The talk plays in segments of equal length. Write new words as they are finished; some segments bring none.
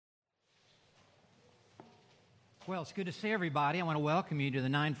Well, it's good to see everybody. I want to welcome you to the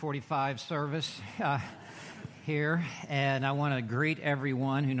 9:45 service here, and I want to greet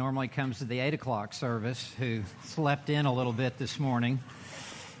everyone who normally comes to the 8 o'clock service who slept in a little bit this morning.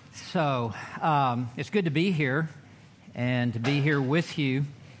 So it's good to be here and to be here with you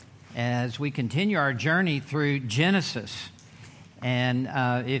as we continue our journey through Genesis. And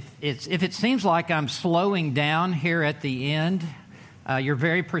if it seems like I'm slowing down here at the end, you're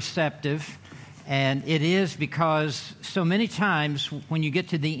very perceptive. And it is because so many times when you get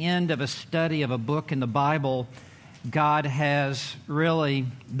to the end of a study of a book in the Bible, God has really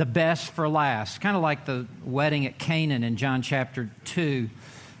the best for last. Kind of like the wedding at Canaan in John chapter 2.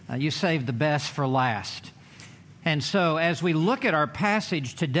 You save the best for last. And so as we look at our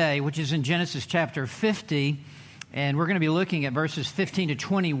passage today, which is in Genesis chapter 50, and we're going to be looking at verses 15 to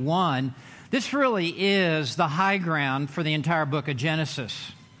 21, this really is the high ground for the entire book of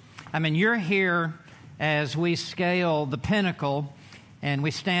Genesis. I mean, you're here as we scale the pinnacle and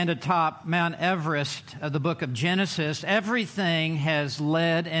we stand atop Mount Everest of the book of Genesis. Everything has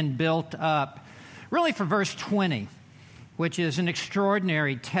led and built up, really for verse 20, which is an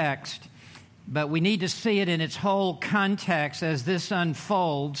extraordinary text, but we need to see it in its whole context as this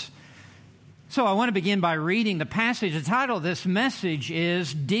unfolds. So I want to begin by reading the passage. The title of this message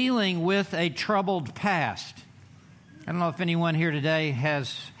is Dealing with a Troubled Past. I don't know if anyone here today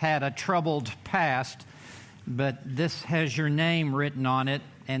has had a troubled past, but this has your name written on it,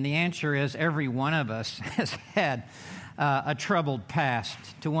 and the answer is every one of us has had a troubled past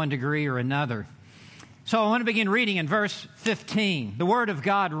to one degree or another. So I want to begin reading in verse 15. The Word of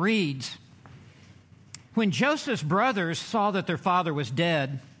God reads, "When Joseph's brothers saw that their father was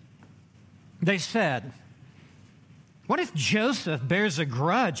dead, they said, 'What if Joseph bears a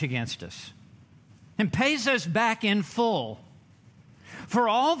grudge against us and pays us back in full for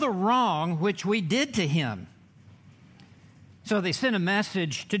all the wrong which we did to him?' So they sent a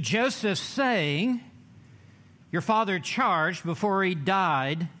message to Joseph saying, 'Your father charged before he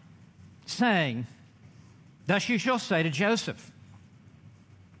died, saying, thus you shall say to Joseph,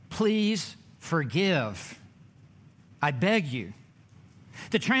 please forgive, I beg you,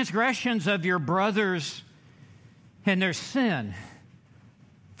 the transgressions of your brothers and their sin,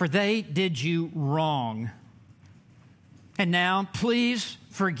 for they did you wrong. And now, please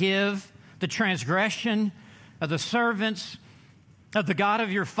forgive the transgression of the servants of the God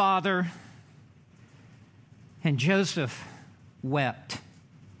of your father.' And Joseph wept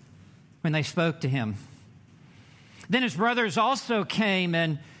when they spoke to him. Then his brothers also came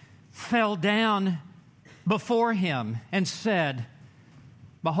and fell down before him and said,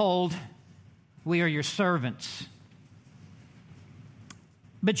 'Behold, we are your servants.'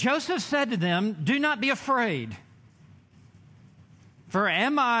 But Joseph said to them, 'Do not be afraid, for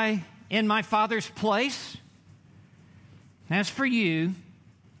am I in my father's place? As for you,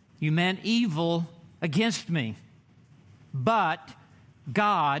 you meant evil against me, but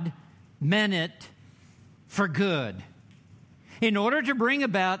God meant it for good, in order to bring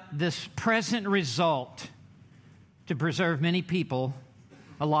about this present result, to preserve many people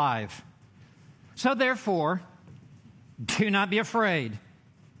alive. So therefore, do not be afraid.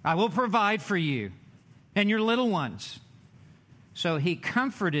 I will provide for you and your little ones.' So he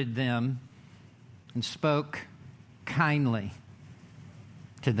comforted them and spoke kindly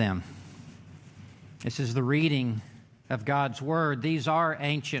to them." This is the reading of God's Word. These are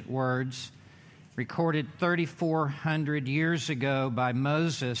ancient words recorded 3,400 years ago by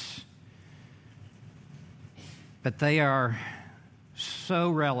Moses, but they are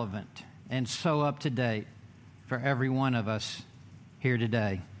so relevant and so up to date for every one of us here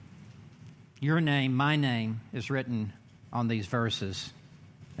today. Your name, my name, is written on these verses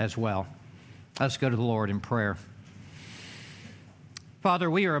as well. Let's go to the Lord in prayer.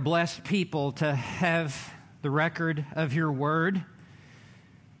 Father, we are a blessed people to have the record of your word,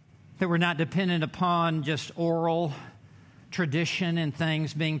 that we're not dependent upon just oral tradition and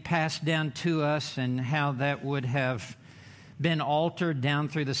things being passed down to us and how that would have been altered down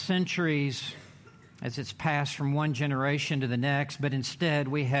through the centuries as it's passed from one generation to the next, but instead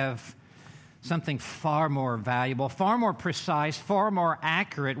we have something far more valuable, far more precise, far more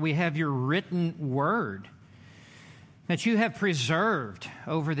accurate. We have your written word that you have preserved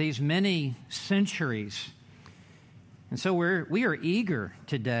over these many centuries. And so we are eager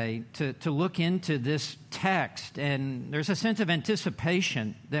today to look into this text, and there's a sense of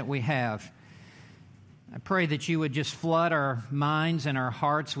anticipation that we have. I pray that you would just flood our minds and our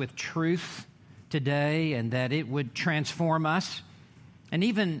hearts with truth today, and that it would transform us and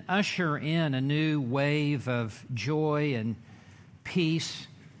even usher in a new wave of joy and peace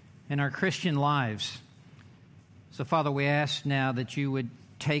in our Christian lives. So, Father, we ask now that you would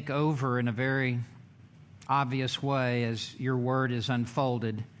take over in a very obvious way as your word is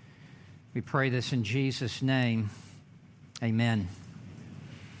unfolded. We pray this in Jesus' name. Amen.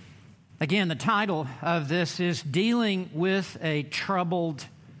 Again, the title of this is Dealing with a Troubled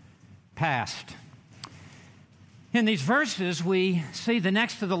Past. In these verses, we see the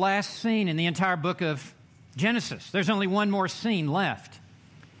next to the last scene in the entire book of Genesis. There's only one more scene left.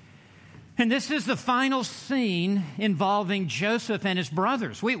 And this is the final scene involving Joseph and his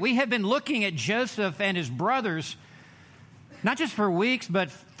brothers. We have been looking at Joseph and his brothers not just for weeks, but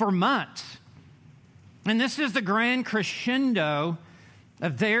for months. And this is the grand crescendo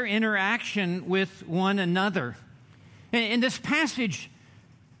of their interaction with one another. And this passage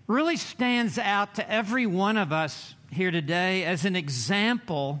really stands out to every one of us here today as an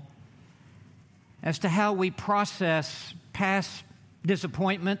example as to how we process past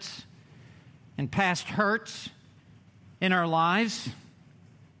disappointments and past hurts in our lives.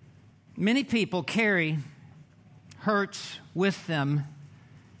 Many people carry hurts with them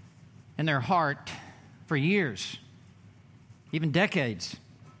in their heart for years, even decades,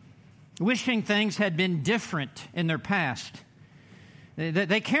 wishing things had been different in their past.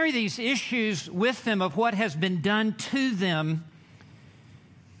 They carry these issues with them of what has been done to them,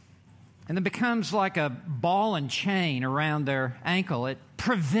 and it becomes like a ball and chain around their ankle. It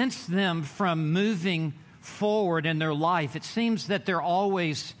prevents them from moving forward in their life. It seems that they're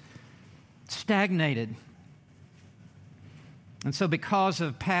always stagnated. And so because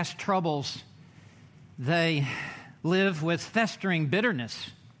of past troubles, they live with festering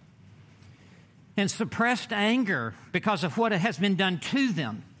bitterness and suppressed anger because of what has been done to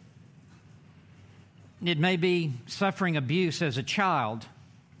them. It may be suffering abuse as a child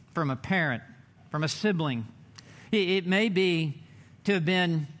from a parent, from a sibling. It may be to have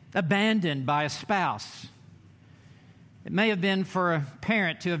been abandoned by a spouse. It may have been for a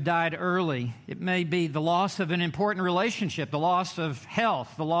parent to have died early. It may be the loss of an important relationship, the loss of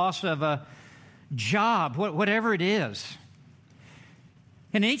health, the loss of a job, whatever it is.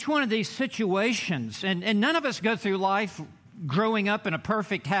 In each one of these situations, and none of us go through life growing up in a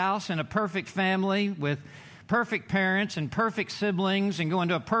perfect house and a perfect family with perfect parents and perfect siblings and going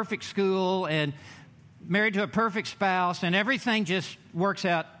to a perfect school and married to a perfect spouse and everything just works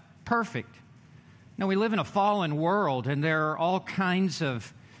out perfect. No, we live in a fallen world and there are all kinds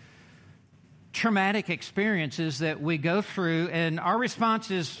of traumatic experiences that we go through, and our response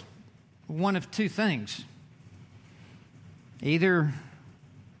is one of two things. Either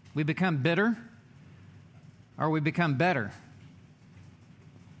we become bitter or we become better.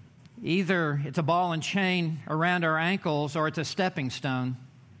 Either it's a ball and chain around our ankles or it's a stepping stone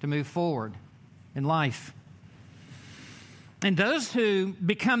to move forward in life. And those who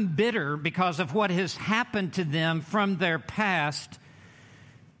become bitter because of what has happened to them from their past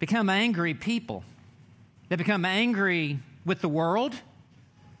become angry people. They become angry with the world.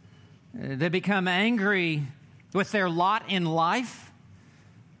 They become angry with their lot in life.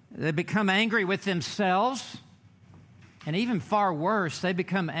 They become angry with themselves. And even far worse, they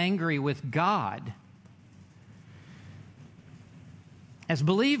become angry with God. As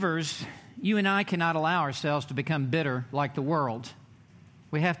believers, you and I cannot allow ourselves to become bitter like the world.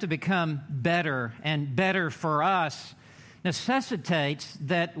 We have to become better, and better for us necessitates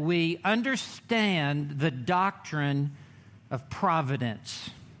that we understand the doctrine of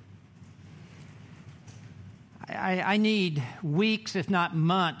providence. I need weeks, if not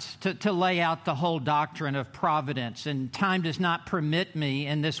months, to lay out the whole doctrine of providence, and time does not permit me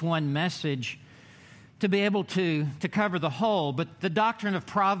in this one message to be able to cover the whole. But the doctrine of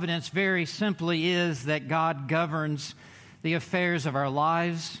providence very simply is that God governs the affairs of our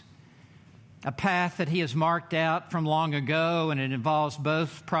lives, a path that He has marked out from long ago, and it involves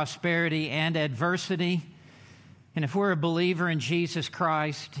both prosperity and adversity. And if we're a believer in Jesus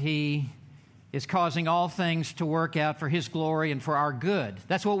Christ, He is causing all things to work out for His glory and for our good.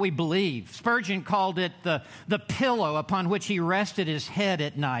 That's what we believe. Spurgeon called it the pillow upon which he rested his head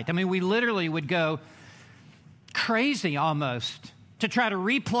at night. I mean, we literally would go crazy almost to try to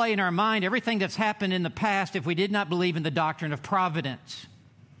replay in our mind everything that's happened in the past if we did not believe in the doctrine of providence.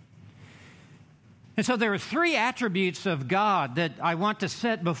 And so there are three attributes of God that I want to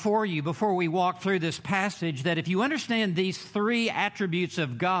set before you before we walk through this passage, that if you understand these three attributes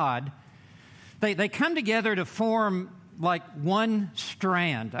of God, they come together to form like one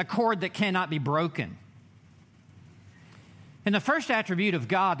strand, a cord that cannot be broken. And the first attribute of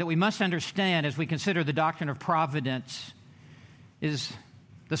God that we must understand as we consider the doctrine of providence is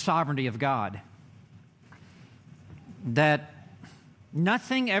the sovereignty of God. That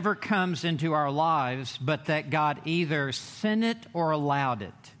Nothing ever comes into our lives but that God either sent it or allowed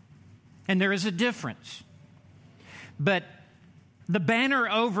it. And there is a difference. But the banner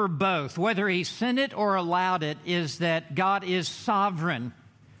over both, whether He sent it or allowed it, is that God is sovereign.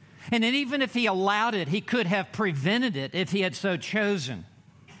 And then even if He allowed it, He could have prevented it if He had so chosen.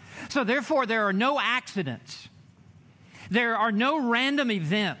 So therefore, there are no accidents. There are no random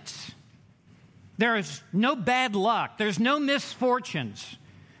events. There is no bad luck. There's no misfortunes.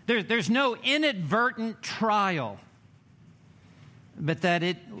 There's no inadvertent trial. But that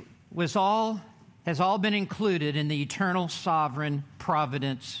it has all been included in the eternal sovereign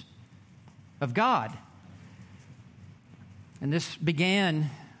providence of God. And this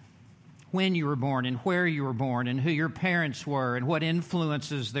began when you were born and where you were born and who your parents were and what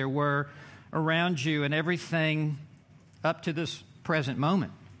influences there were around you and everything up to this present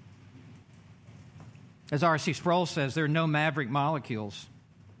moment. As R.C. Sproul says, there are no maverick molecules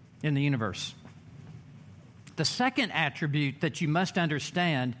in the universe. The second attribute that you must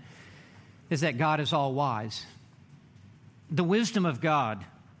understand is that God is all-wise. The wisdom of God.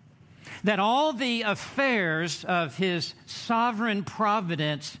 That all the affairs of His sovereign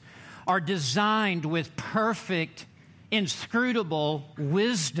providence are designed with perfect, inscrutable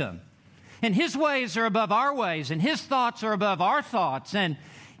wisdom. And His ways are above our ways, and His thoughts are above our thoughts, and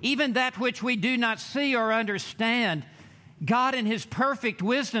even that which we do not see or understand, God in His perfect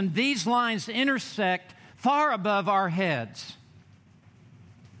wisdom, these lines intersect far above our heads.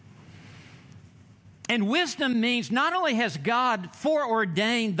 And wisdom means not only has God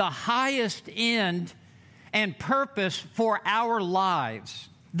foreordained the highest end and purpose for our lives,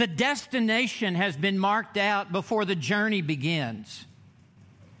 the destination has been marked out before the journey begins.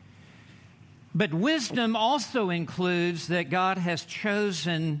 But wisdom also includes that God has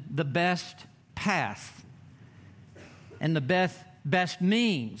chosen the best path and the best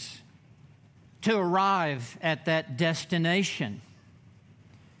means to arrive at that destination.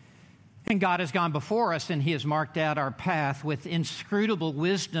 And God has gone before us and He has marked out our path with inscrutable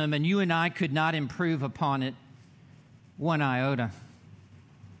wisdom, and you and I could not improve upon it one iota.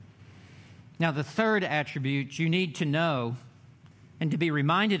 Now, the third attribute you need to know and to be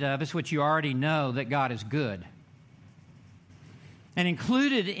reminded of is what you already know, that God is good. And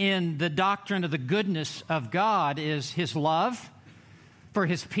included in the doctrine of the goodness of God is His love for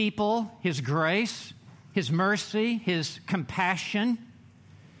His people, His grace, His mercy, His compassion,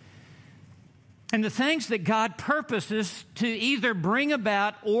 and the things that God purposes to either bring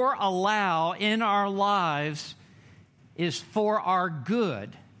about or allow in our lives is for our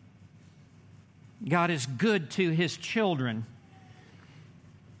good. God is good to His children.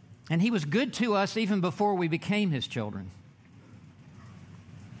 And He was good to us even before we became His children.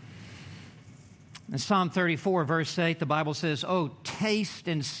 In Psalm 34, verse 8, the Bible says, "Oh, taste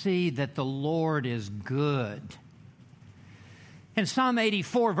and see that the Lord is good." In Psalm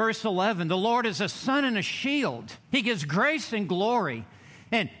 84, verse 11, "The Lord is a sun and a shield. He gives grace and glory,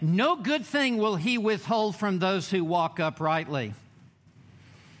 and no good thing will He withhold from those who walk uprightly."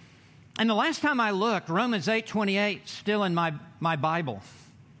 And the last time I looked, Romans 8:28 still in my Bible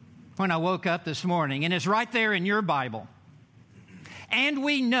when I woke up this morning, and it's right there in your Bible. And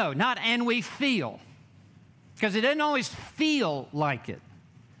we know, not and we feel, because it doesn't always feel like it.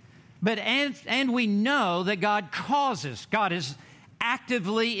 But and we know that God causes. God is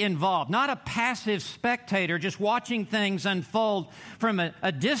actively involved, not a passive spectator just watching things unfold from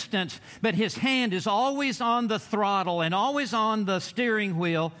a distance, but His hand is always on the throttle and always on the steering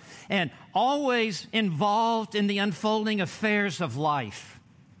wheel and always involved in the unfolding affairs of life.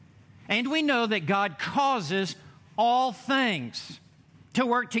 And we know that God causes all things to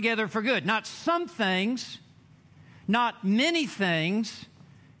work together for good. Not some things, not many things,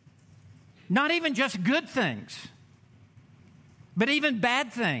 not even just good things, but even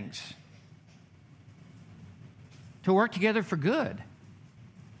bad things to work together for good.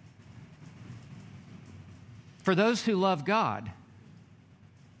 For those who love God,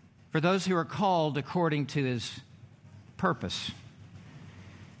 for those who are called according to His purpose.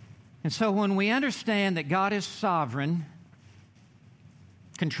 And so when we understand that God is sovereign,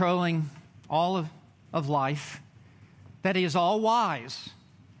 controlling all of life, that He is all-wise,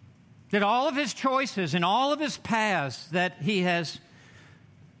 that all of His choices and all of His paths that He has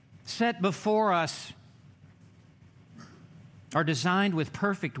set before us are designed with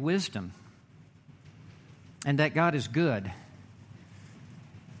perfect wisdom, and that God is good,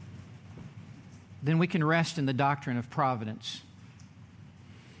 then we can rest in the doctrine of providence.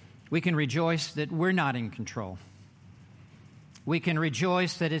 We can rejoice that we're not in control. We can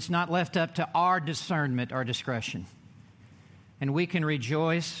rejoice that it's not left up to our discernment or discretion, And we can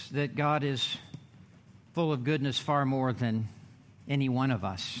rejoice that God is full of goodness far more than any one of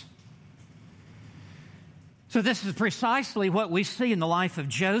us. So this is precisely what we see in the life of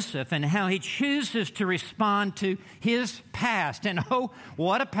Joseph and how he chooses to respond to his past. And oh,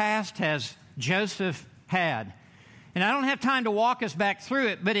 what a past has Joseph had. And I don't have time to walk us back through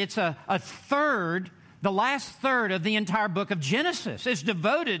it, but it's a third, the last third of the entire book of Genesis is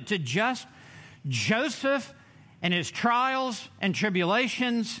devoted to just Joseph and his trials and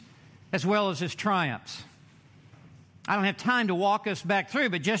tribulations as well as his triumphs. I don't have time to walk us back through,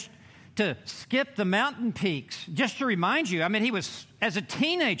 but just to skip the mountain peaks, just to remind you, I mean, he was, as a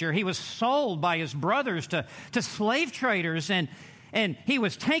teenager, he was sold by his brothers to slave traders, and he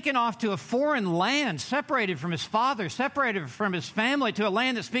was taken off to a foreign land, separated from his father, separated from his family, to a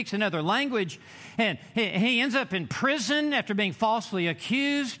land that speaks another language, and he ends up in prison after being falsely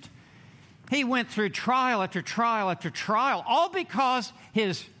accused. He went through trial after trial after trial, all because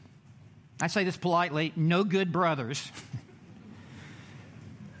his, I say this politely, no good brothers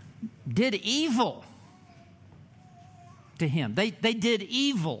did evil to him. They did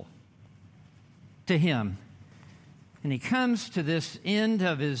evil to him. And he comes to this end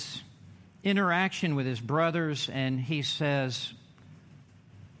of his interaction with his brothers, and he says,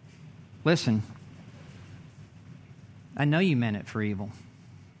 listen, I know you meant it for evil.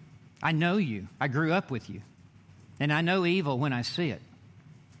 I know you. I grew up with you. And I know evil when I see it.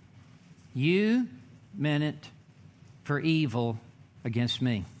 You meant it for evil against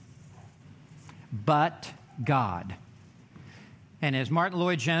me. But God. And as Martin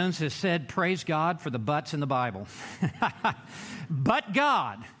Lloyd-Jones has said, praise God for the buts in the Bible. But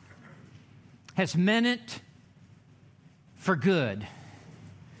God has meant it for good.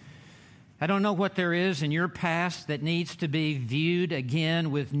 I don't know what there is in your past that needs to be viewed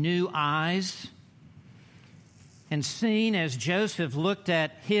again with new eyes and seen as Joseph looked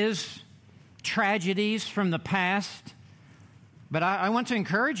at his tragedies from the past. But I want to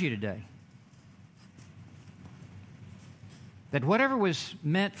encourage you today that whatever was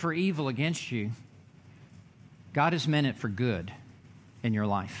meant for evil against you, God has meant it for good in your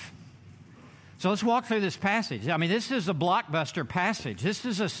life. So let's walk through this passage. I mean, this is a blockbuster passage. This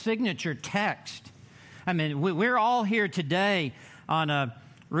is a signature text. I mean, we're all here today on a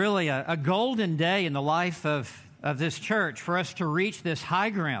golden day in the life of this church for us to reach this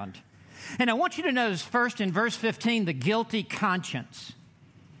high ground. And I want you to notice first in verse 15, the guilty conscience.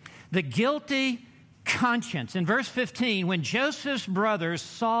 The guilty conscience. In verse 15, when Joseph's brothers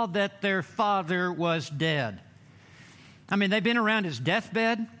saw that their father was dead. I mean, they've been around his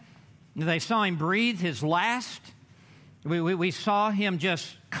deathbed. They saw him breathe his last. We saw him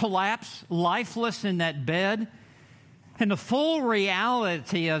just collapse lifeless in that bed. And the full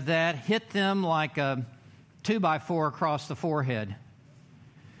reality of that hit them like a 2x4 across the forehead.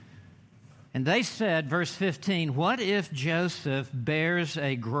 And they said, verse 15, what if Joseph bears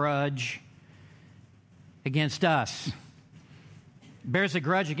a grudge against us? Bears a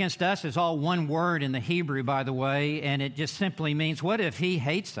grudge against us is all one word in the Hebrew, by the way, and it just simply means, what if he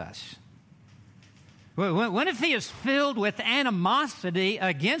hates us? What if he is filled with animosity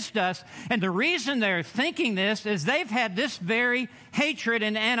against us? And the reason they're thinking this is they've had this very hatred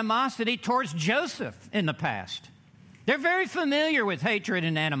and animosity towards Joseph in the past. They're very familiar with hatred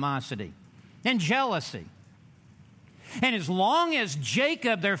and animosity and jealousy. And as long as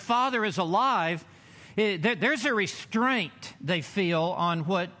Jacob, their father, is alive, there's a restraint they feel on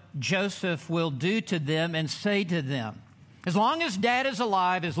what Joseph will do to them and say to them. As long as Dad is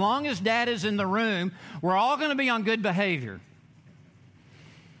alive, as long as Dad is in the room, we're all going to be on good behavior.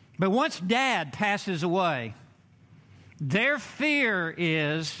 But once Dad passes away, their fear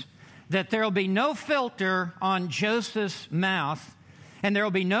is that there will be no filter on Joseph's mouth, and there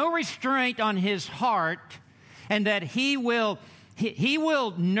will be no restraint on his heart, and that he will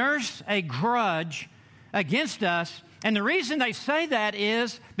nurse a grudge against us. And the reason they say that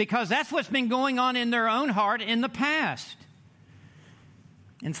is because that's what's been going on in their own heart in the past.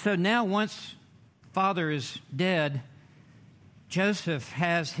 And so now, once Father is dead, Joseph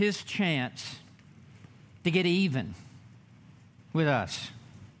has his chance to get even with us.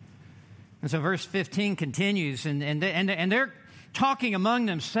 And so verse 15 continues, and they're talking among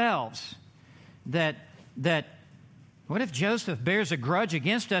themselves that what if Joseph bears a grudge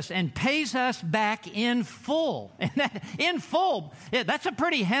against us and pays us back in full? And in full, that's a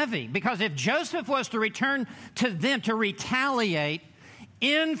pretty heavy, because if Joseph was to return to them to retaliate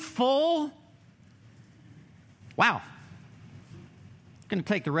in full, wow, it's going to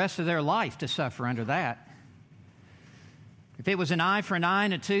take the rest of their life to suffer under that. If it was an eye for an eye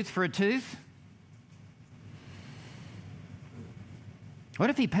and a tooth for a tooth, What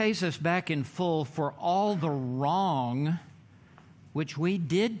if he pays us back in full for all the wrong which we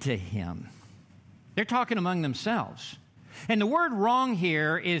did to him? They're talking among themselves. And the word wrong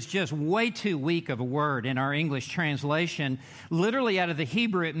here is just way too weak of a word in our English translation. Literally out of the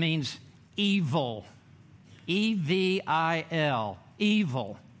Hebrew, it means evil. E-V-I-L,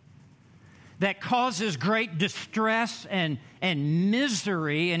 evil. That causes great distress and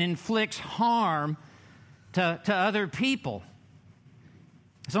misery and inflicts harm to other people.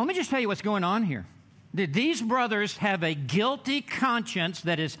 So let me just tell you what's going on here. These brothers have a guilty conscience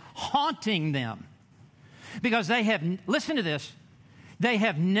that is haunting them because they have, listen to this, they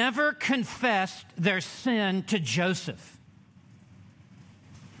have never confessed their sin to Joseph.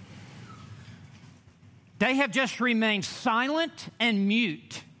 They have just remained silent and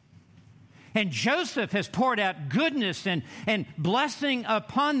mute. And Joseph has poured out goodness and blessing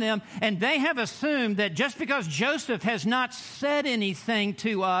upon them, and they have assumed that just because Joseph has not said anything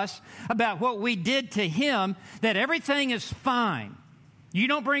to us about what we did to him, that everything is fine. You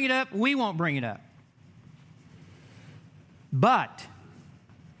don't bring it up, we won't bring it up. But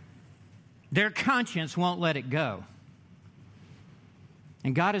their conscience won't let it go.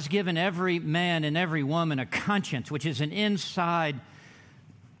 And God has given every man and every woman a conscience, which is an inside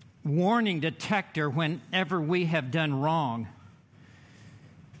warning detector whenever we have done wrong.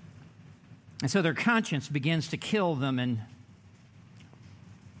 And so their conscience begins to kill them and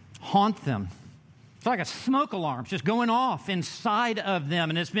haunt them. It's like a smoke alarm just going off inside of them,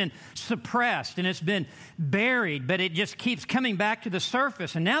 and it's been suppressed and it's been buried, but it just keeps coming back to the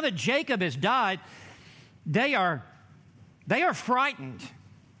surface. And now that Jacob has died, they are frightened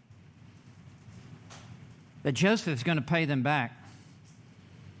that Joseph is going to pay them back.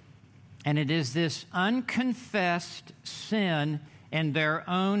 And it is this unconfessed sin in their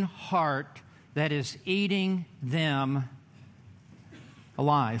own heart that is eating them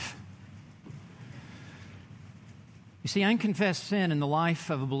alive. You see, unconfessed sin in the life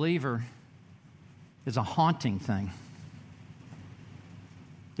of a believer is a haunting thing.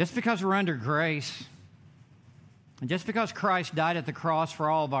 Just because we're under grace, and just because Christ died at the cross for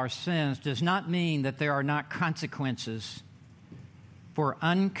all of our sins, does not mean that there are not consequences for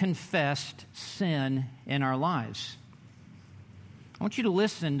unconfessed sin in our lives. I want you to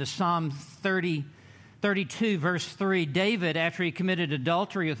listen to Psalm 32, verse 3. David, after he committed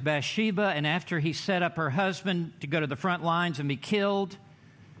adultery with Bathsheba and after he set up her husband to go to the front lines and be killed,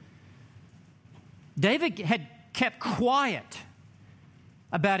 David had kept quiet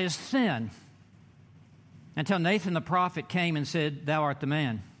about his sin until Nathan the prophet came and said, "Thou art the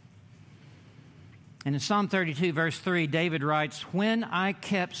man." And in Psalm 32, verse 3, David writes, "When I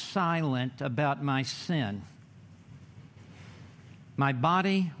kept silent about my sin, my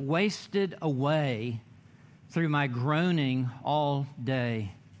body wasted away through my groaning all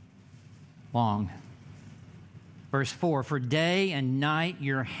day long." Verse 4, "For day and night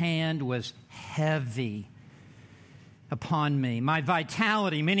your hand was heavy upon me." My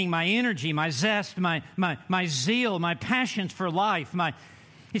vitality, meaning my energy, my zest, my zeal, my passions for life,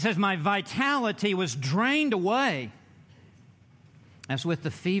 he says, my vitality was drained away as with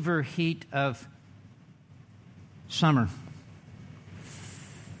the fever heat of summer.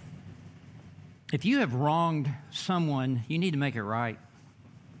 If you have wronged someone, you need to make it right.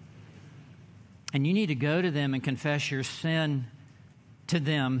 And you need to go to them and confess your sin to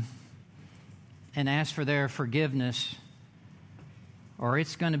them and ask for their forgiveness, or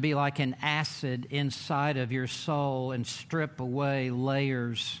it's going to be like an acid inside of your soul and strip away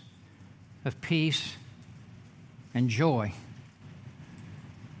layers of peace and joy.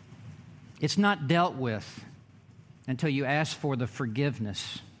 It's not dealt with until you ask for the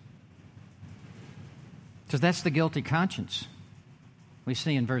forgiveness. Because that's the guilty conscience we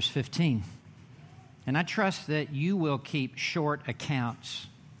see in verse 15. And I trust that you will keep short accounts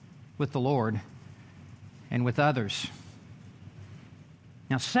with the Lord and with others.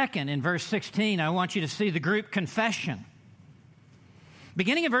 Now, second, in verse 16, I want you to see the group confession.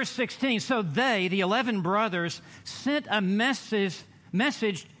 Beginning in verse 16, so they, the 11 brothers, sent a message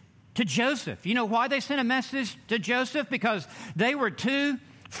to Joseph. You know why they sent a message to Joseph? Because they were too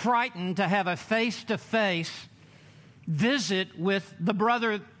frightened to have a face-to-face visit with the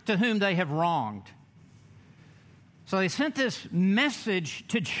brother to whom they have wronged. So they sent this message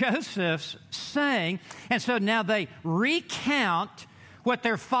to Joseph saying, and so now they recount what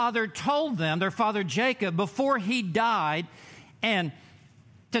their father told them, their father Jacob, before he died. And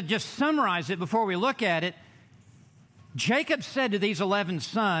to just summarize it before we look at it, Jacob said to these 11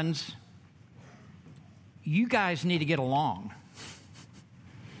 sons, "You guys need to get along.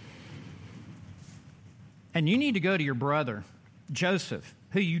 And you need to go to your brother Joseph,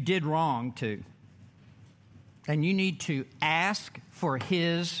 who you did wrong to. And you need to ask for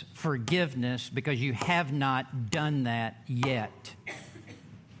his forgiveness because you have not done that yet.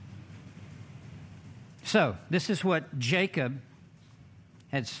 So, this is what Jacob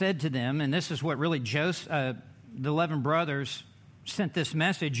had said to them, and this is what really the 11 brothers sent this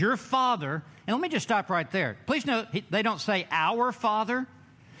message. Your father, and let me just stop right there. Please note, they don't say our father.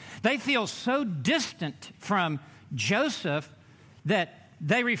 They feel so distant from Joseph that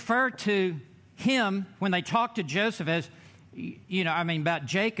they refer to him, when they talk to Joseph, as, about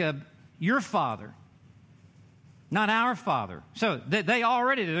Jacob, your father, not our father. So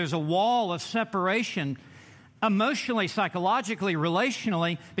there's a wall of separation emotionally, psychologically,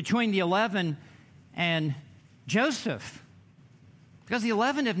 relationally between the 11 and Joseph. Because the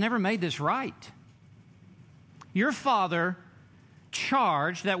 11 have never made this right. Your father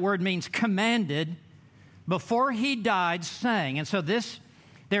charged, that word means commanded, before he died, saying, and so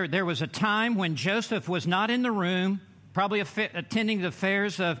there was a time when Joseph was not in the room, probably attending the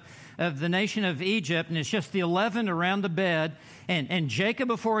affairs of the nation of Egypt, and it's just the 11 around the bed, and Jacob,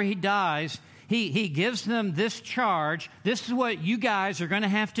 before he dies, he gives them this charge. This is what you guys are going to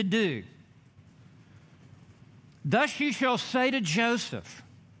have to do. Thus you shall say to Joseph,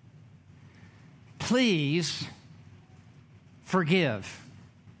 please forgive.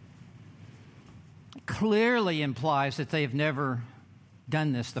 Clearly implies that they've never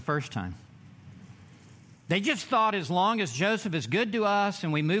done this the first time. They just thought as long as Joseph is good to us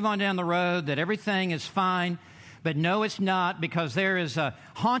and we move on down the road that everything is fine. But no, it's not, because there is a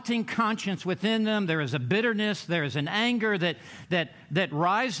haunting conscience within them. There is a bitterness. There is an anger that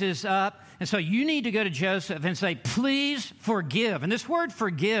rises up. And so you need to go to Joseph and say, please forgive. And this word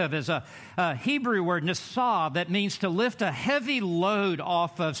forgive is a Hebrew word, nasab, that means to lift a heavy load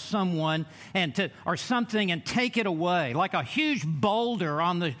off of someone or something and take it away, like a huge boulder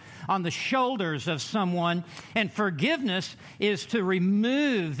on the shoulders of someone. And forgiveness is to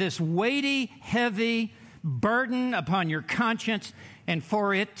remove this weighty, heavy burden upon your conscience and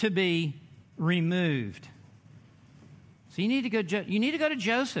for it to be removed. So you need to go to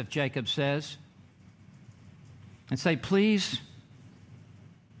Joseph, Jacob says, and say, please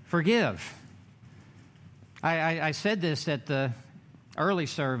forgive. I said this at the early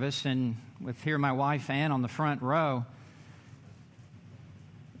service, and with here my wife Ann on the front row.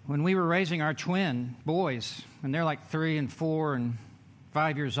 When we were raising our twin boys, when they're like 3 and 4 and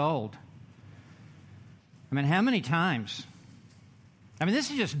 5 years old, how many times? This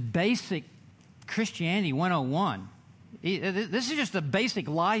is just basic Christianity 101. This is just a basic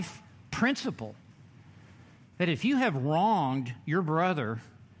life principle that if you have wronged your brother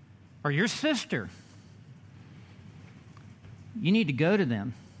or your sister, you need to go to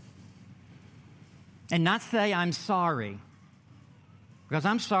them and not say, I'm sorry, because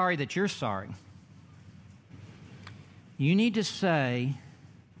I'm sorry that you're sorry. You need to say,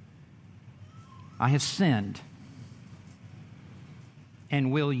 I have sinned,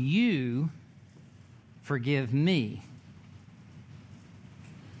 and will you forgive me?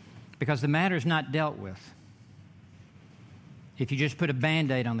 Because the matter is not dealt with if you just put a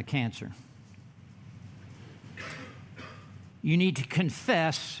Band-Aid on the cancer. You need to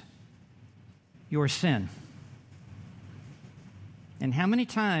confess your sin. And how many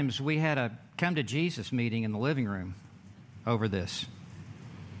times we had a come to Jesus meeting in the living room over this?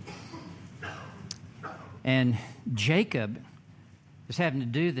 And Jacob is having to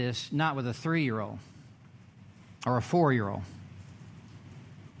do this not with a 3-year-old or a 4-year-old.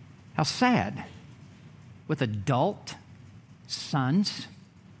 How sad. With adult sons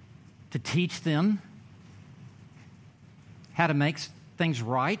to teach them how to make things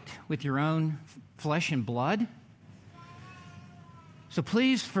right with your own flesh and blood. So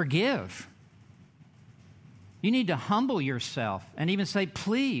please forgive. You need to humble yourself and even say,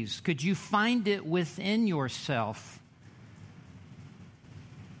 please, could you find it within yourself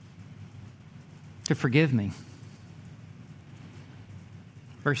to forgive me?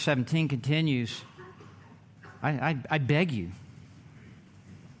 Verse 17 continues, I beg you.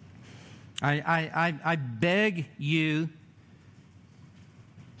 I beg you.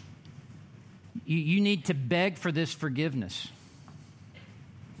 You need to beg for this forgiveness.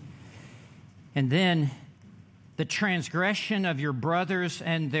 And then the transgression of your brothers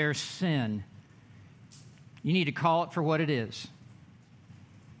and their sin. You need to call it for what it is.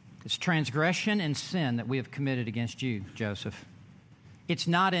 It's transgression and sin that we have committed against you, Joseph. It's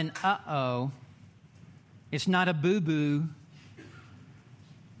not an uh-oh. It's not a boo-boo.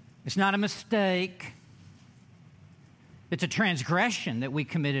 It's not a mistake. It's a transgression that we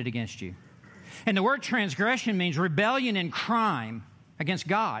committed against you. And the word transgression means rebellion and crime against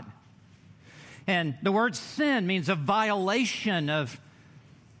God. And the word sin means a violation of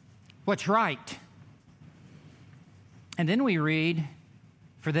what's right. And then we read,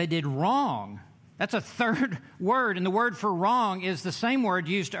 for they did wrong. That's a third word, and the word for wrong is the same word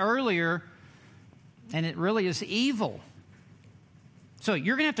used earlier, and it really is evil. So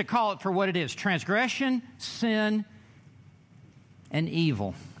you're going to have to call it for what it is: transgression, sin, and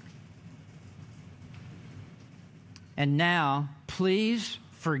evil. And now, please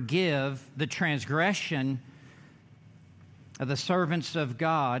forgive the transgression of the servants of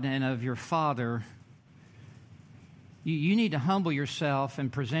God and of your Father. You need to humble yourself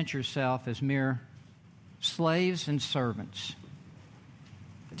and present yourself as mere slaves and servants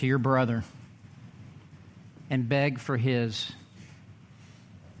to your brother and beg for his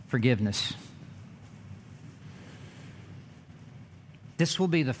forgiveness. This will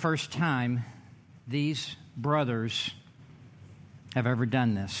be the first time these brothers have ever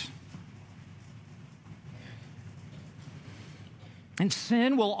done this. And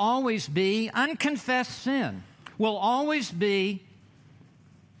sin will always be, unconfessed sin, will always be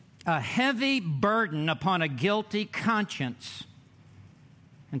a heavy burden upon a guilty conscience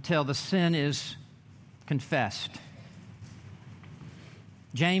until the sin is confessed.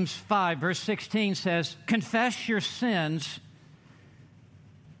 James 5, verse 16 says, confess your sins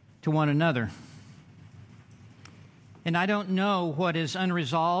to one another. And I don't know what is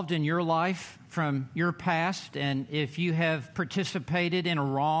unresolved in your life from your past, and if you have participated in a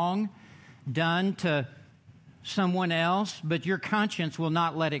wrong done to someone else, but your conscience will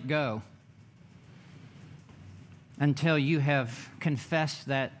not let it go until you have confessed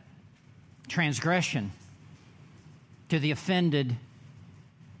that transgression to the offended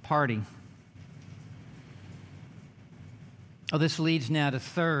party. Oh, this leads now to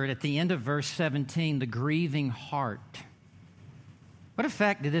third, at the end of verse 17, the grieving heart. What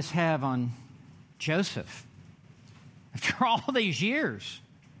effect did this have on Joseph after all these years?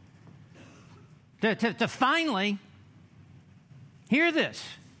 To finally hear this.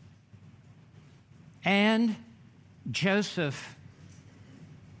 And Joseph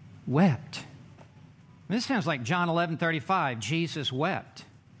wept. This sounds like John 11:35. Jesus wept.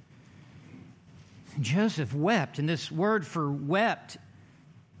 Joseph wept, and this word for wept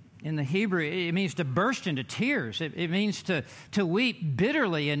in the Hebrew, it means to burst into tears. It means to weep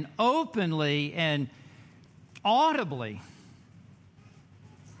bitterly and openly and audibly.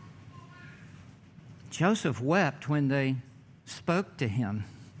 Joseph wept when they spoke to him.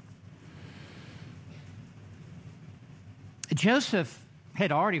 Joseph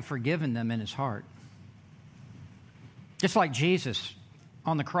had already forgiven them in his heart. Just like Jesus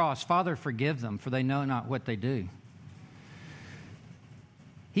on the cross, Father, forgive them, for they know not what they do.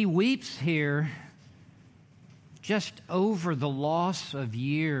 He weeps here just over the loss of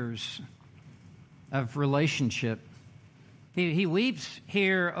years of relationship. He weeps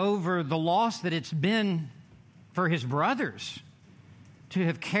here over the loss that it's been for his brothers to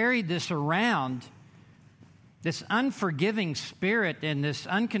have carried this around, this unforgiving spirit and this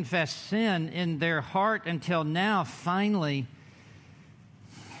unconfessed sin in their heart until now, finally,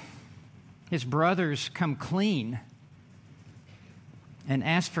 his brothers come clean and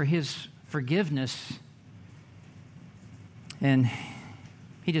ask for his forgiveness. And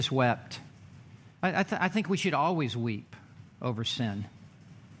he just wept. I think we should always weep over sin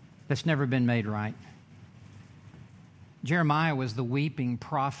that's never been made right. Jeremiah was the weeping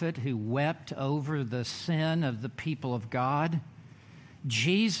prophet who wept over the sin of the people of God.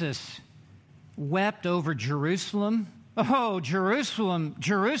 Jesus wept over Jerusalem. Oh, Jerusalem,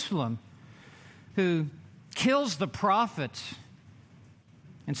 Jerusalem, who kills the prophets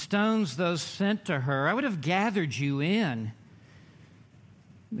and stones those sent to her. I would have gathered you in,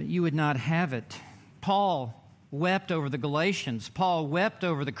 but you would not have it. Paul wept over the Galatians. Paul wept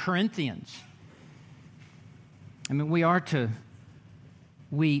over the Corinthians. I mean, we are to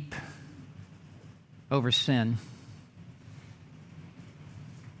weep over sin.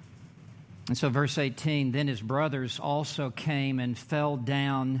 And so verse 18, then his brothers also came and fell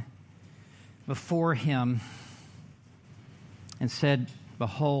down before him and said,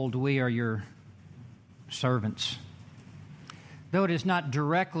 behold, we are your servants. Though it is not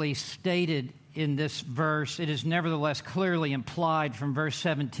directly stated in this verse, it is nevertheless clearly implied from verse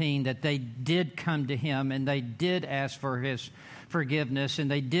 17 that they did come to him and they did ask for his forgiveness and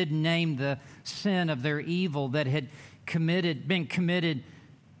they did name the sin of their evil that had been committed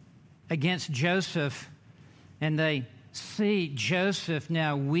against Joseph. And they see Joseph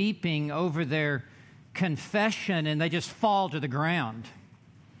now weeping over their confession and they just fall to the ground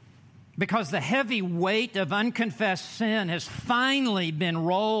because the heavy weight of unconfessed sin has finally been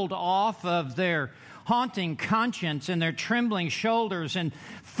rolled off of their haunting conscience and their trembling shoulders. And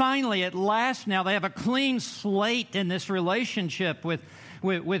finally, at last now, they have a clean slate in this relationship with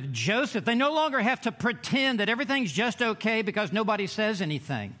Joseph. They no longer have to pretend that everything's just okay because nobody says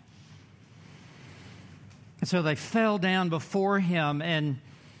anything. And so they fell down before him and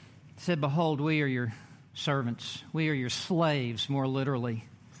said, "Behold, we are your servants. We are your slaves," more literally.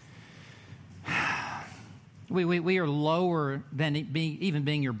 We are lower than even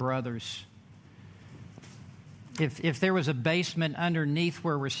being your brothers. If there was a basement underneath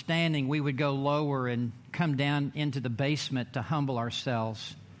where we're standing, we would go lower and come down into the basement to humble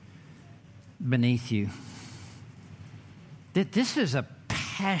ourselves beneath you. This is a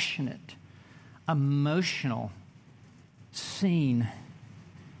passionate, emotional scene.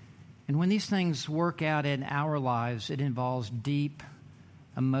 And when these things work out in our lives, it involves deep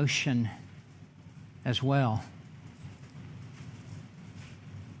emotion as well.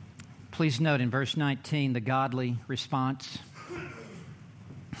 Please note in verse 19 the godly response.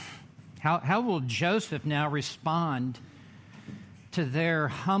 How will Joseph now respond to their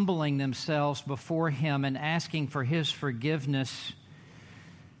humbling themselves before him and asking for his forgiveness?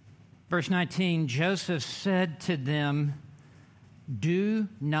 Verse 19, Joseph said to them, "Do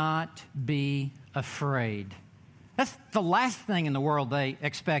not be afraid." That's the last thing in the world they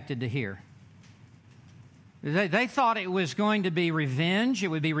expected to hear. They thought it was going to be revenge. It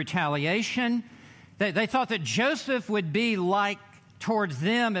would be retaliation. They thought that Joseph would be like towards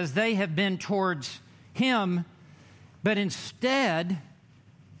them as they have been towards him. But instead,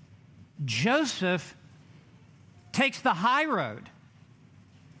 Joseph takes the high road.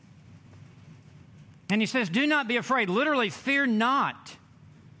 And he says, "Do not be afraid." Literally, fear not.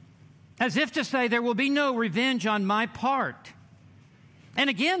 As if to say, there will be no revenge on my part. And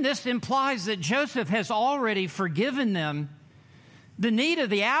again, this implies that Joseph has already forgiven them. The need of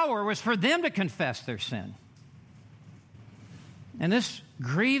the hour was for them to confess their sin. And this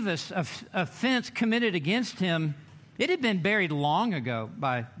grievous offense committed against him, it had been buried long ago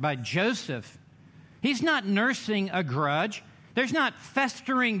by Joseph. He's not nursing a grudge. There's not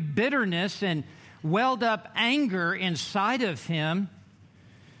festering bitterness and welled up anger inside of him.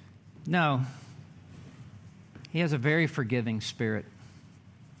 No, he has a very forgiving spirit.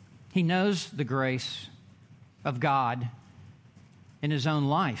 He knows the grace of God in his own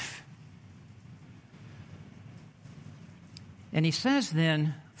life. And he says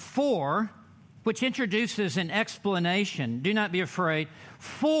then, "For," which introduces an explanation. Do not be afraid.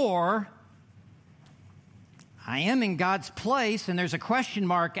 "For I am in God's place," and there's a question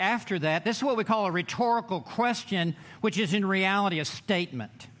mark after that. This is what we call a rhetorical question, which is in reality a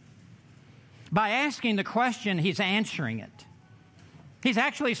statement. By asking the question, he's answering it. He's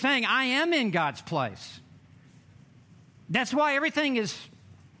actually saying, I am in God's place. That's why everything is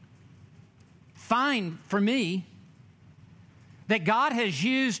fine for me. That God has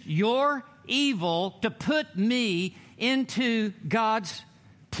used your evil to put me into God's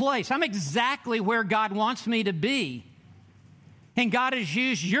place. I'm exactly where God wants me to be. And God has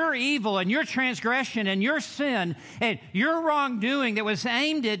used your evil and your transgression and your sin and your wrongdoing that was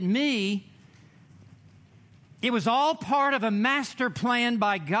aimed at me. It was all part of a master plan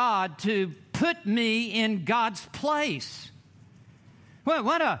by God to put me in God's place. Well,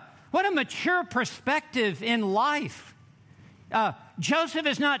 what a mature perspective in life. Joseph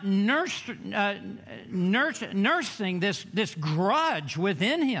is not nursing this grudge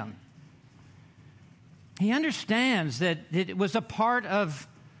within him. He understands that it was a part of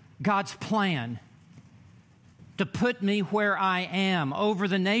God's plan to put me where I am over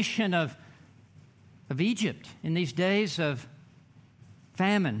the nation of Egypt in these days of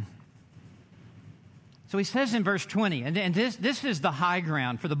famine. So he says in verse 20, and this is the high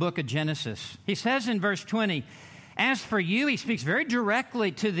ground for the book of Genesis. He says in verse 20, "As for you," he speaks very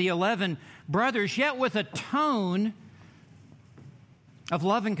directly to the 11 brothers, yet with a tone of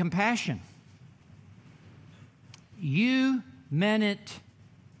love and compassion. "You meant it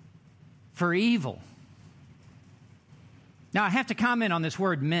for evil." Now, I have to comment on this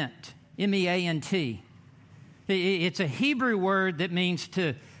word meant, M-E-A-N-T. It's a Hebrew word that means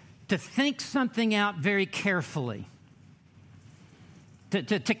to think something out very carefully,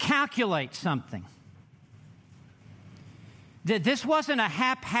 to calculate something. That this wasn't a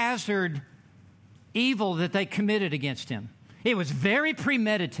haphazard evil that they committed against him. It was very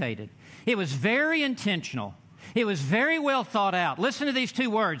premeditated. It was very intentional. It was very well thought out. Listen to these two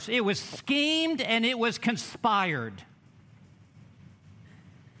words. It was schemed and it was conspired.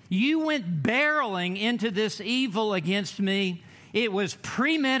 You went barreling into this evil against me. it was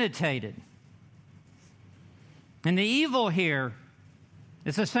premeditated. And the evil here,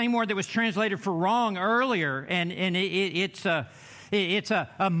 it's the same word that was translated for wrong earlier, and it's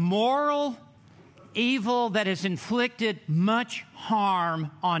a moral evil that has inflicted much harm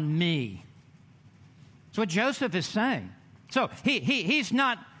on me. That's what Joseph is saying. So he's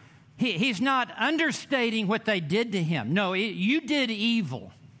not understating what they did to him. No, you did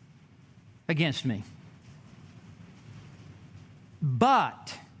evil against me.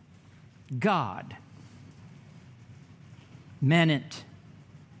 But God meant it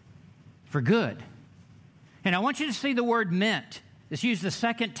for good. And I want you to see the word meant. It's used the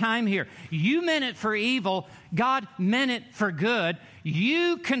second time here. You meant it for evil. God meant it for good.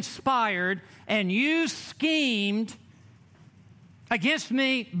 You conspired and you schemed against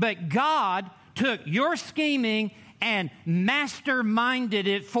me, but God took your scheming and masterminded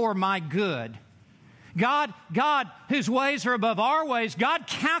it for my good. God, whose ways are above our ways, God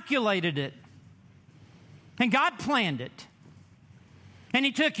calculated it. And God planned it. And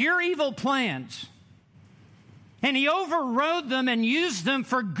He took your evil plans and He overrode them and used them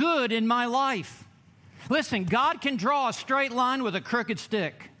for good in my life. Listen, God can draw a straight line with a crooked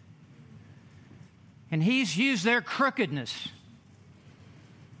stick. And He's used their crookedness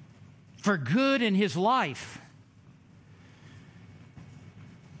for good in His life.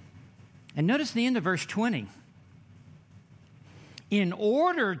 And notice the end of verse 20. In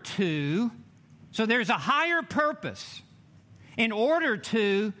order to, so there's a higher purpose. In order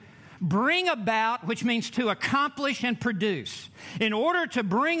to bring about, which means to accomplish and produce, in order to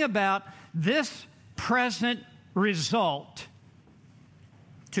bring about this present result,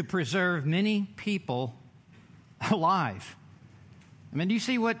 to preserve many people alive. I mean, do you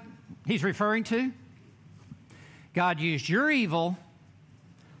see what he's referring to? God used your evil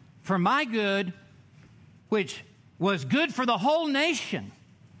for my good, which was good for the whole nation.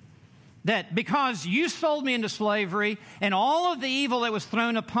 That because you sold me into slavery and all of the evil that was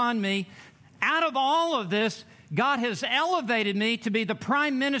thrown upon me, out of all of this, God has elevated me to be the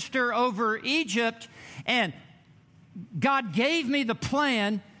prime minister over Egypt, and God gave me the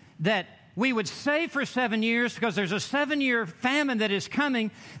plan that we would save for 7 years, because there's a 7-year famine that is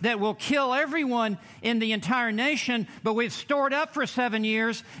coming that will kill everyone in the entire nation, but we've stored up for 7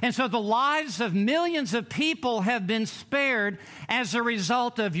 years, and so the lives of millions of people have been spared as a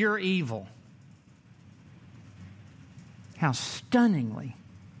result of your evil. How stunningly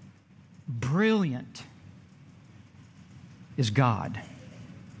brilliant is God.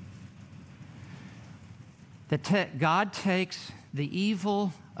 That God takes the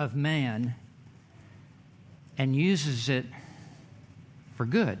evil of man and uses it for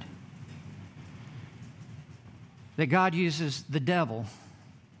good. That God uses the devil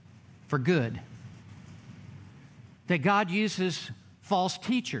for good. That God uses false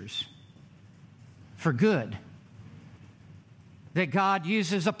teachers for good. That God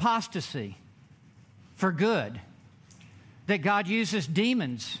uses apostasy for good. That God uses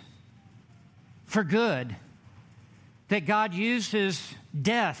demons for good. That God uses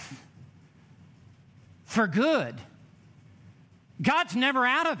death for good. God's never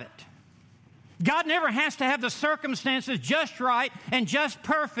out of it. God never has to have the circumstances just right and just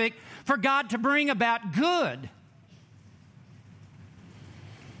perfect for God to bring about good.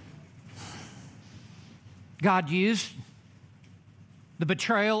 God used the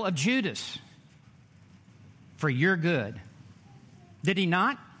betrayal of Judas for your good. Did He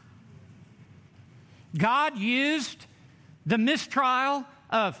not? God used the mistrial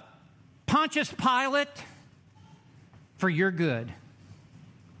of Pontius Pilate for your good.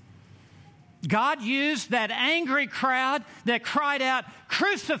 God used that angry crowd that cried out,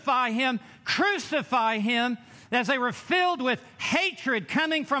 "Crucify him, crucify him," as they were filled with hatred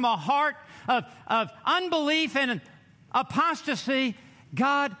coming from a heart of unbelief and apostasy.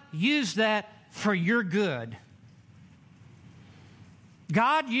 God used that for your good.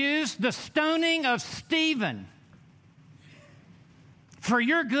 God used the stoning of Stephen for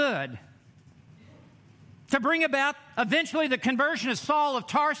your good, to bring about eventually the conversion of Saul of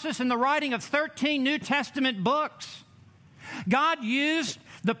Tarsus and the writing of 13 New Testament books. God used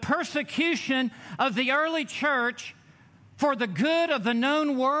the persecution of the early church for the good of the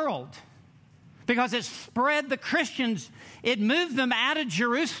known world, because it spread the Christians. It moved them out of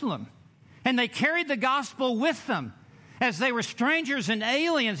Jerusalem, and they carried the gospel with them as they were strangers and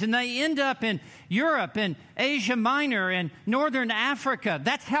aliens, and they end up in Europe and Asia Minor and Northern Africa.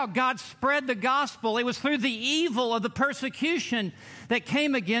 That's how God spread the gospel. It was through the evil of the persecution that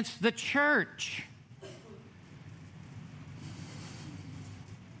came against the church.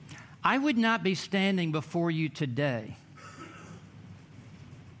 I would not be standing before you today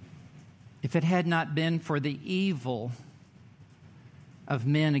if it had not been for the evil of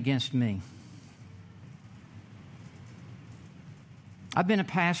men against me. I've been a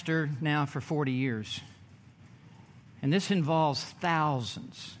pastor now for 40 years, and this involves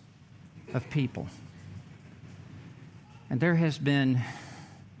thousands of people. And there has been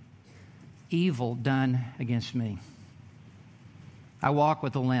evil done against me. I walk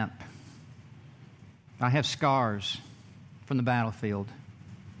with a limp. I have scars from the battlefield.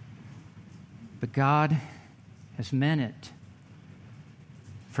 But God has meant it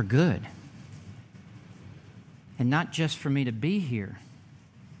for good. And not just for me to be here,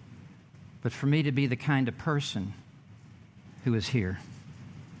 but for me to be the kind of person who is here.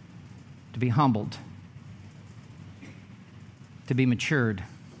 To be humbled. To be matured.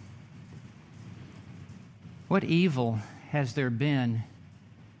 What evil has there been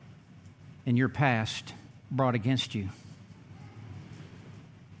in your past brought against you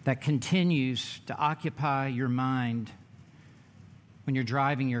that continues to occupy your mind when you're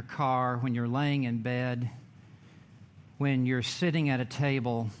driving your car, when you're laying in bed, when you're sitting at a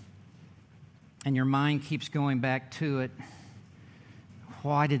table and your mind keeps going back to it?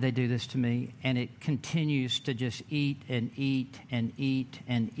 Why did they do this to me? And it continues to just eat and eat and eat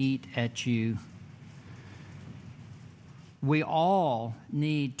and eat at you. We all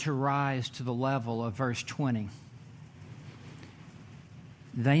need to rise to the level of verse 20.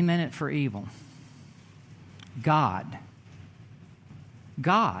 They meant it for evil. God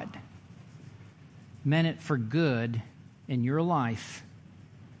meant it for good in your life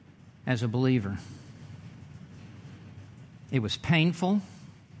as a believer. It was painful.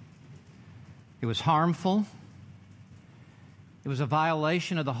 It was harmful. It was a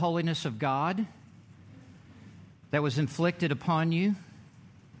violation of the holiness of God that was inflicted upon you.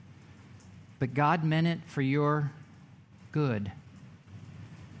 But God meant it for your good,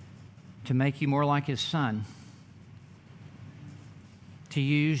 to make you more like His Son, to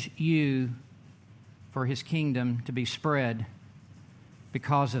use you for His kingdom to be spread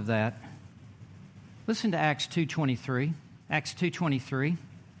because of that. Listen to Acts 2:23. Acts 2:23.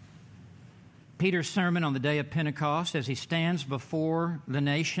 Peter's sermon on the day of Pentecost as he stands before the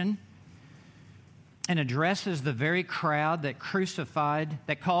nation and addresses the very crowd that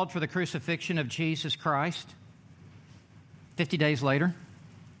called for the crucifixion of Jesus Christ 50 days later.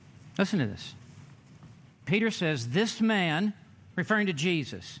 Listen to this. Peter says, this man, referring to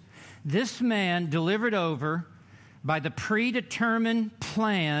Jesus, this man delivered over by the predetermined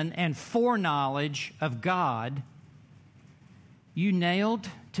plan and foreknowledge of God, you nailed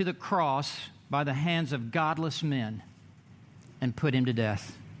to the cross by the hands of godless men and put him to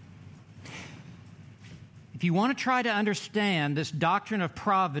death. If you want to try to understand this doctrine of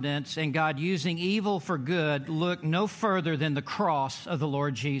providence and God using evil for good, look no further than the cross of the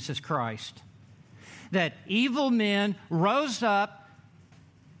Lord Jesus Christ. That evil men rose up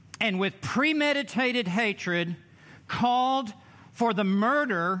and with premeditated hatred called for the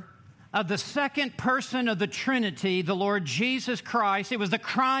murder of the second person of the Trinity, the Lord Jesus Christ. It was the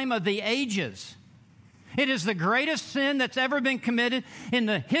crime of the ages. It is the greatest sin that's ever been committed in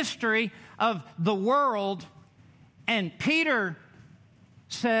the history of the world. And Peter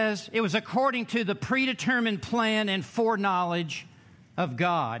says it was according to the predetermined plan and foreknowledge of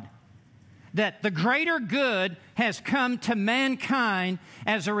God. That the greater good has come to mankind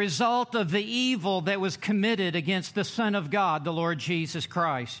as a result of the evil that was committed against the Son of God, the Lord Jesus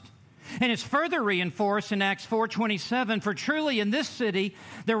Christ. And it's further reinforced in Acts 4:27, for truly in this city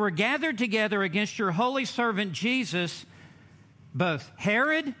there were gathered together against your holy servant Jesus, both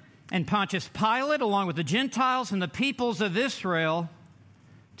Herod and Pontius Pilate, along with the Gentiles and the peoples of Israel,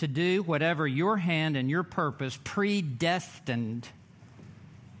 to do whatever your hand and your purpose predestined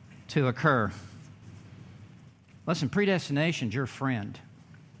to occur. Listen, predestination's your friend.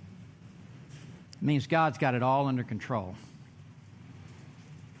 It means God's got it all under control.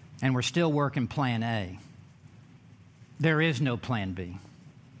 And we're still working plan A. There is no plan B.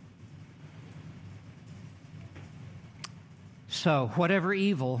 So, whatever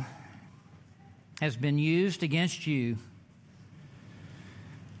evil has been used against you,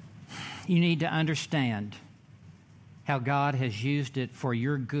 you need to understand how God has used it for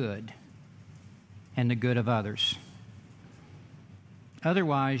your good and the good of others.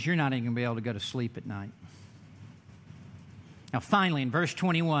 Otherwise, you're not even going to be able to go to sleep at night. Now, finally, in verse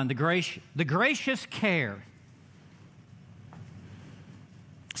 21, the gracious care.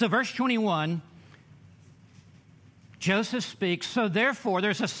 So, verse 21, Joseph speaks, so therefore,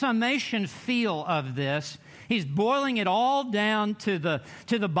 there's a summation feel of this. He's boiling it all down to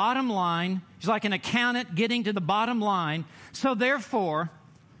the bottom line. He's like an accountant getting to the bottom line. So, therefore,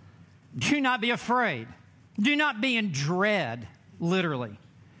 Do not be afraid. Do not be in dread, literally.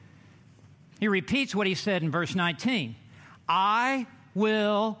 He repeats what he said in verse 19. I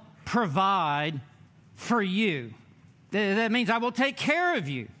will provide for you. That means I will take care of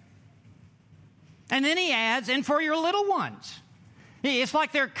you. And then he adds, and for your little ones. It's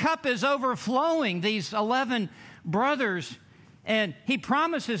like their cup is overflowing, these 11 brothers. And he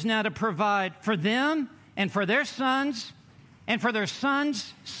promises now to provide for them and for their sons and for their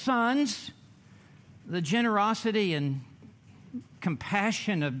sons' sons. The generosity and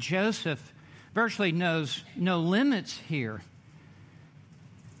compassion of Joseph virtually knows no limits here,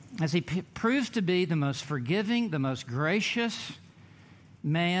 as he proves to be the most forgiving, the most gracious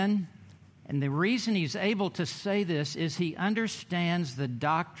man. And the reason he's able to say this is he understands the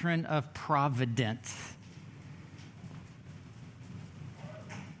doctrine of providence.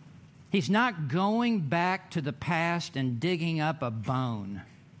 He's not going back to the past and digging up a bone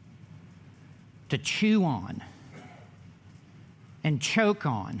to chew on and choke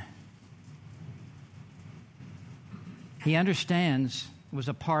on. He understands it was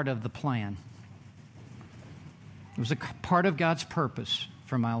a part of the plan. It was a part of God's purpose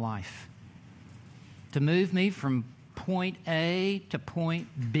for my life, to move me from point A to point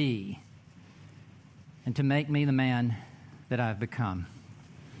B and to make me the man that I've become.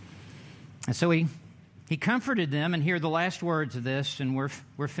 And so he comforted them, and here are the last words of this, and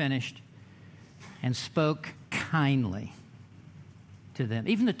we're finished, and spoke kindly to them.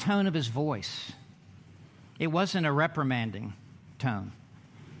 Even the tone of his voice, it wasn't a reprimanding tone.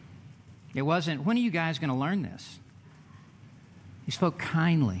 It wasn't, when are you guys going to learn this? He spoke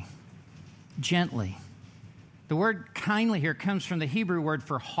kindly, gently. The word kindly here comes from the Hebrew word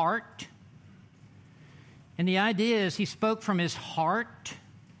for heart. And the idea is he spoke from his heart.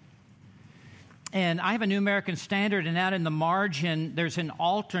 And I have a New American Standard, and out in the margin, there's an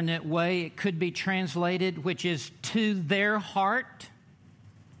alternate way it could be translated, which is to their heart.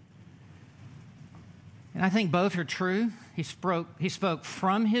 And I think both are true. He spoke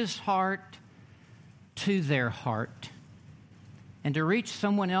from his heart to their heart. And to reach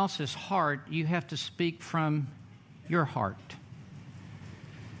someone else's heart, you have to speak from your heart.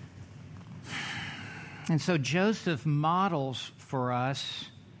 And so Joseph models for us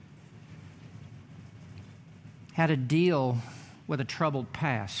how to deal with a troubled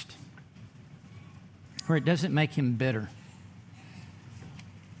past, where it doesn't make him bitter,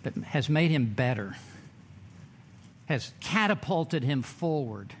 but has made him better, has catapulted him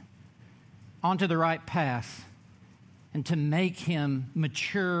forward onto the right path, and to make him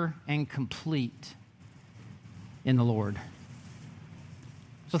mature and complete in the Lord.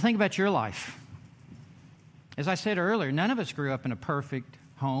 So think about your life. As I said earlier, none of us grew up in a perfect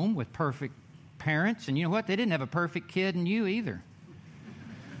home with perfect parents, and you know what? They didn't have a perfect kid in you either.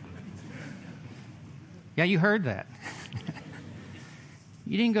 Yeah, you heard that.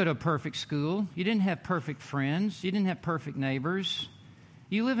 You didn't go to a perfect school. You didn't have perfect friends. You didn't have perfect neighbors.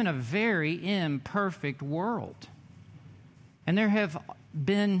 You live in a very imperfect world. And there have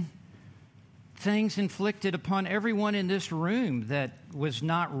been things inflicted upon everyone in this room that was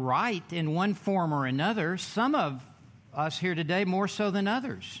not right in one form or another. Some of us here today more so than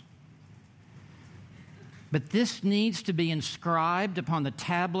others. But this needs to be inscribed upon the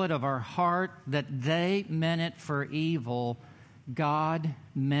tablet of our heart that they meant it for evil. God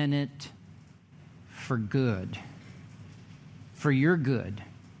meant it for good, for your good,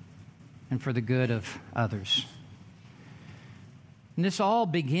 and for the good of others. And this all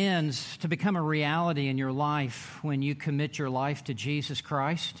begins to become a reality in your life when you commit your life to Jesus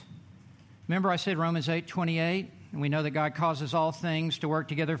Christ. Remember I said Romans 8:28, and we know that God causes all things to work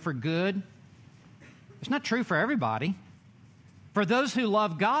together for good. It's not true for everybody. For those who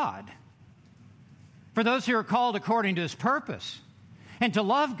love God, for those who are called according to His purpose. And to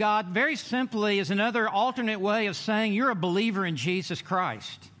love God, very simply, is another alternate way of saying you're a believer in Jesus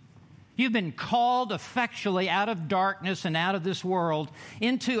Christ. You've been called effectually out of darkness and out of this world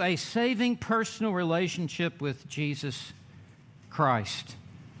into a saving personal relationship with Jesus Christ.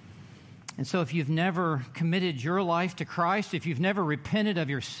 And so if you've never committed your life to Christ, if you've never repented of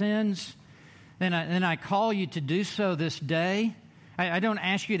your sins, then I call you to do so this day. I don't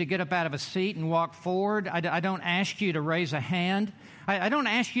ask you to get up out of a seat and walk forward. I don't ask you to raise a hand. I don't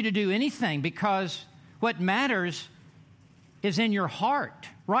ask you to do anything, because what matters is in your heart,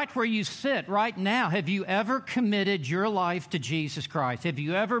 right where you sit right now. Have you ever committed your life to Jesus Christ? Have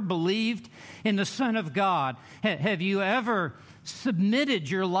you ever believed in the Son of God? Have you ever submitted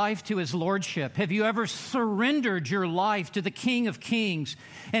your life to His Lordship? Have you ever surrendered your life to the King of Kings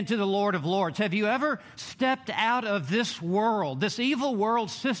and to the Lord of Lords? Have you ever stepped out of this world, this evil world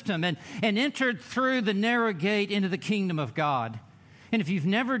system, and entered through the narrow gate into the kingdom of God? And if you've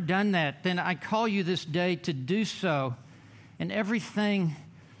never done that, then I call you this day to do so. And everything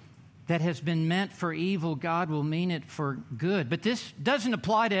that has been meant for evil, God will mean it for good. But this doesn't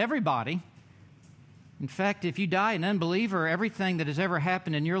apply to everybody. In fact, if you die an unbeliever, everything that has ever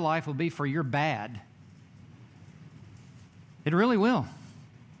happened in your life will be for your bad. It really will.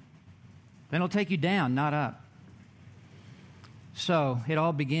 Then it'll take you down, not up. So it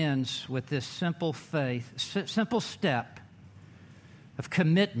all begins with this simple faith, simple step of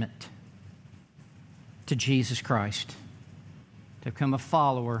commitment to Jesus Christ, to become a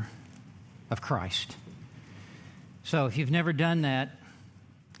follower of Christ. So if you've never done that,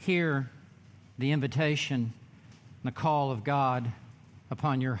 hear the invitation, the call of God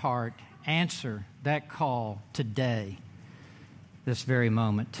upon your heart. Answer that call today, this very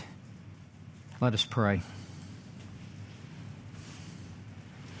moment. Let us pray.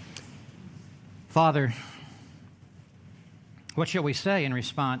 Father, what shall we say in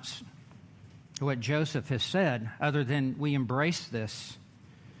response to what Joseph has said, other than we embrace this?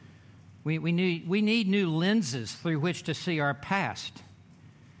 We need new lenses through which to see our past.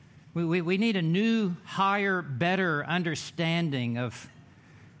 We need a new, higher, better understanding of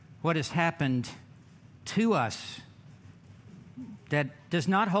what has happened to us that does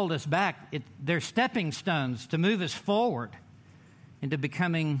not hold us back. They're stepping stones to move us forward into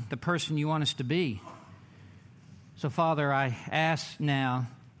becoming the person you want us to be. So, Father, I ask now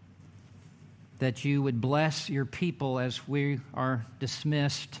that you would bless your people as we are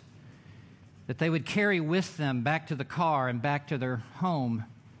dismissed, that they would carry with them back to the car and back to their home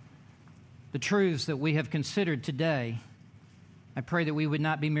the truths that we have considered today. I pray that we would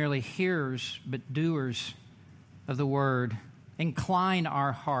not be merely hearers, but doers of the word. Incline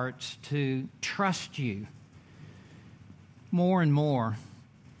our hearts to trust you more and more.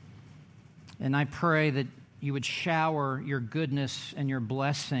 And I pray that you would shower your goodness and your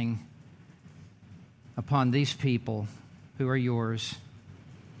blessing upon these people who are yours.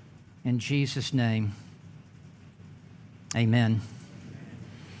 In Jesus' name, amen.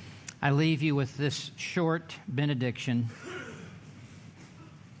 I leave you with this short benediction.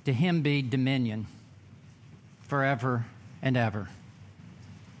 To him be dominion forever and ever.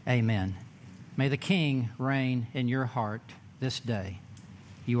 Amen. May the King reign in your heart this day.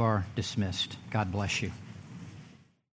 You are dismissed. God bless you.